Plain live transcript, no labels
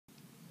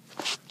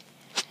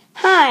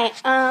Hi,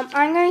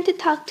 I'm going to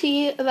talk to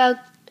you about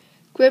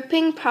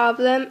grouping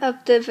problem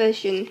of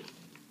division.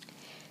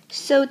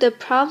 So the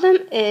problem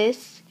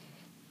is,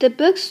 the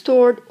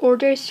bookstore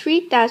orders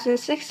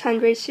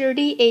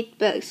 3,638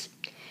 books,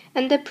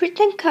 and the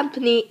printing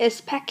company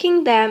is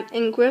packing them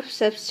in groups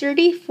of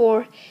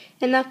 34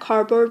 in a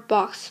cardboard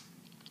box.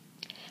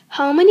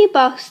 How many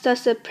boxes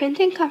does the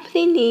printing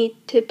company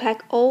need to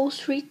pack all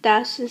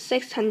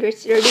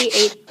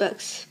 3,638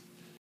 books?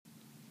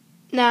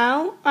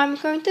 Now, I'm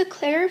going to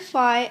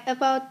clarify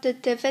about the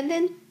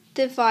dividend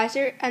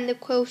divisor and the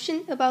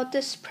quotient about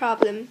this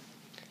problem.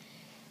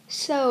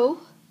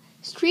 So,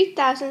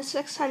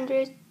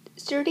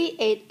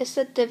 3,638 is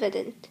the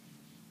dividend.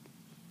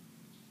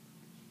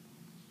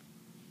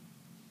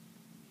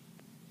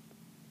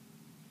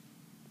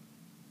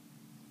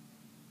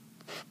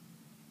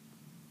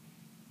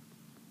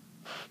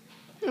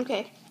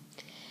 Okay.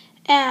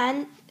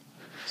 And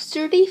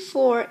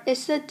 34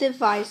 is the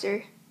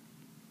divisor.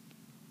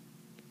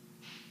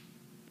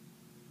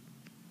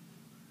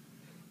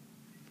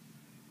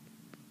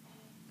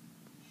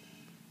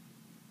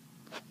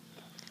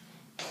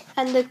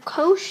 And the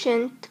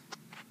quotient,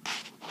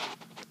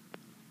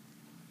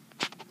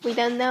 we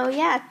don't know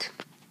yet.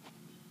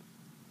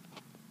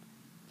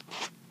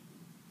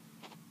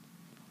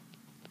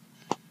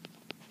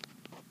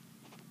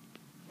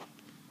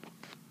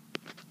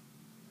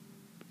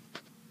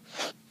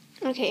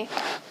 Okay,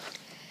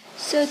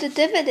 so the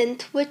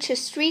dividend, which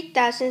is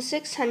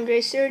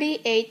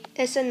 3,638,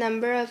 is the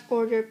number of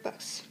ordered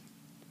books.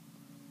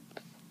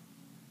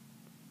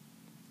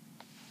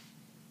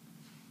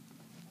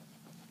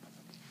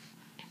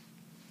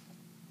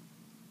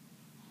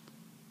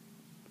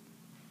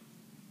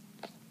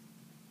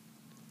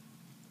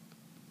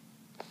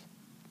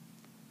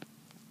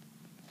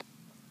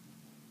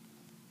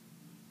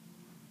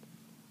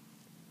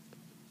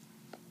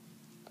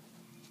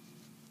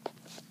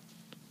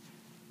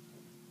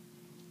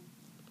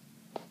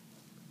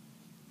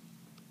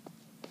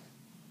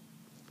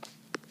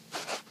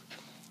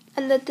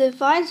 And the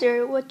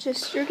divisor, which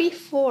is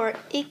 34,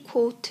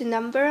 equal to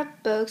number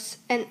of books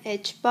in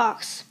each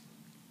box.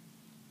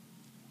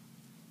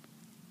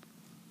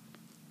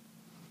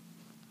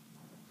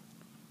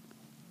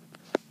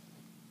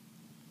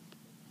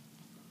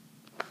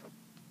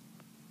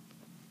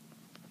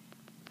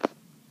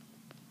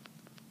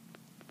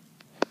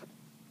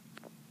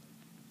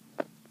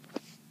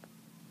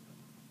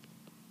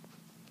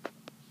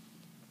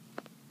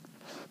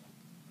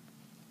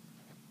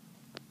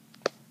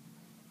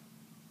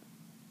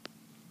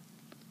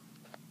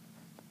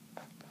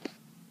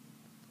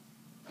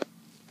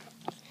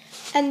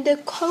 And the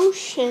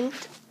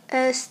quotient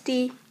is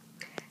the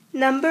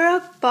number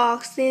of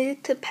boxes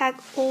needed to pack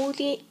all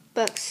the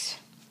books.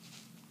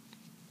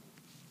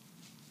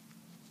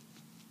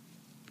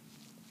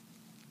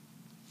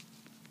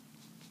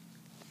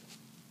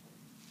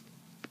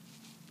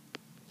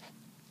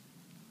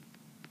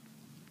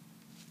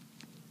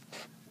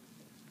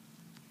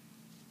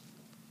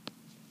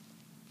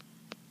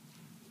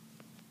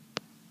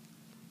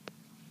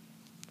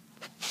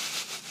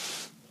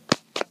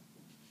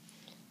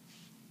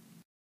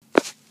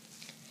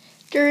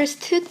 There is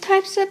two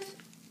types of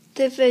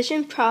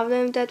division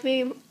problem that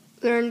we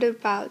learned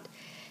about.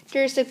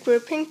 There's a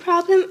grouping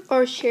problem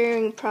or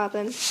sharing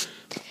problem.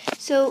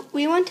 So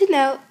we want to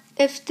know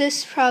if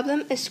this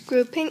problem is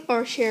grouping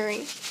or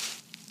sharing.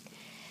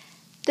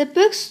 The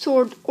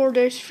bookstore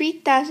orders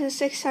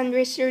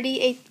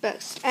 3,638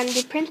 books, and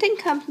the printing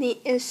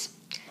company is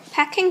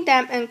packing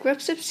them in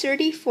groups of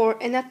 34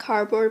 in a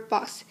cardboard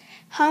box.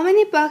 How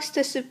many books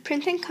does the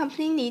printing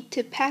company need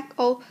to pack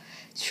all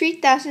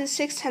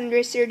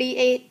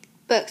 3,638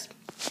 books?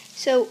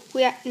 So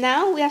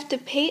now we have to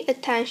pay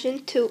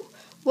attention to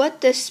what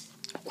this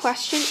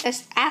question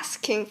is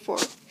asking for.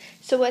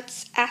 So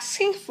it's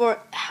asking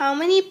for how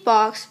many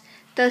boxes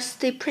does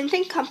the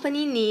printing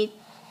company need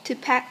to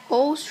pack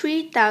all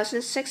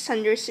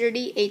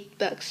 3,638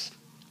 books.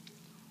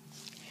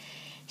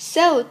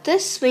 So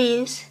this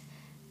means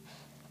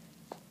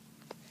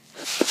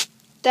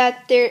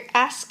that they're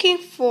asking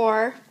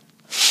for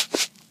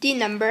the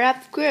number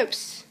of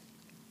groups.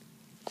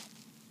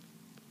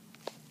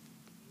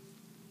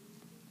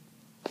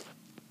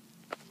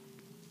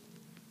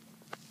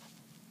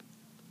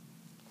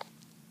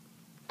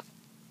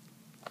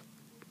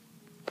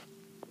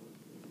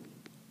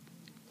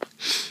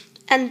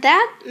 And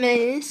that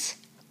means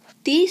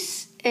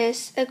this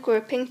is a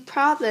grouping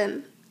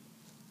problem.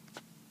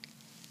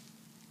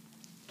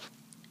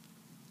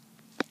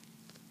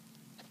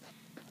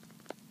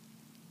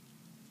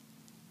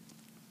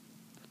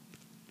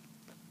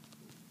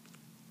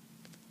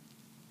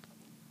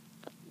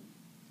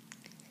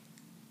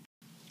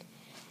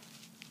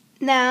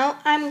 Now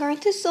I'm going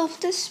to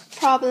solve this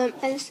problem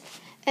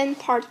in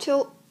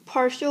partial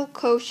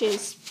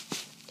quotients.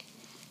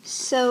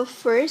 So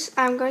first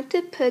I'm going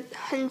to put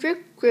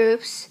 100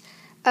 groups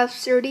of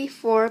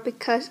 34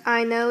 because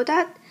I know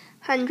that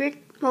 100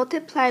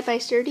 multiplied by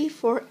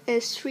 34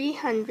 is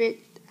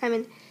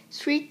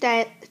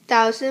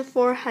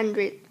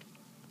 3,400.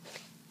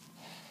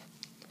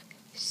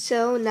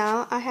 So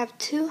now I have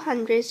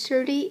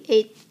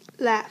 238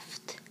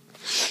 left.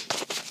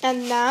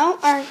 And now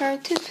I'm going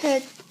to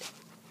put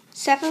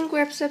 7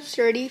 groups of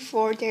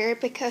 34 there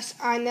because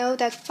I know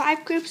that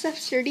 5 groups of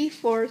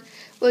 34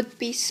 would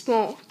be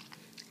small.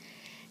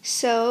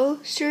 So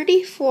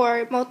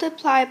 34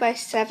 multiplied by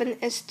 7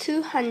 is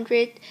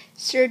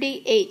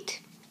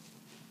 238.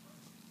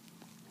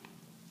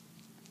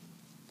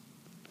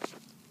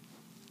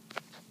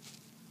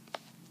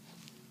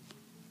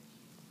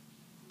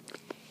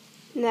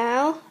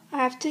 Now I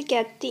have to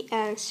get the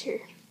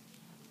answer.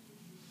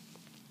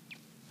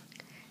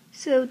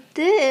 So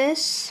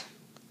this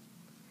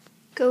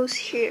goes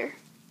here.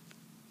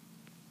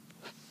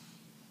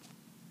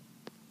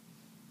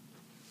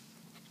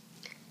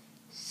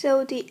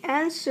 So the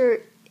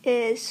answer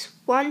is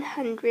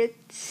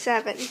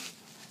 107.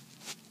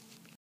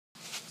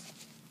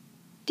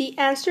 The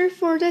answer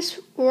for this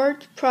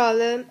word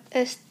problem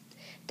is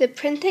the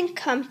printing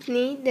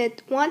company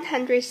did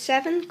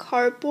 107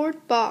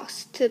 cardboard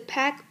boxes to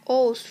pack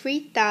all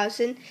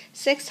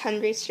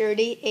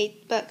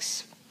 3,638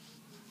 books.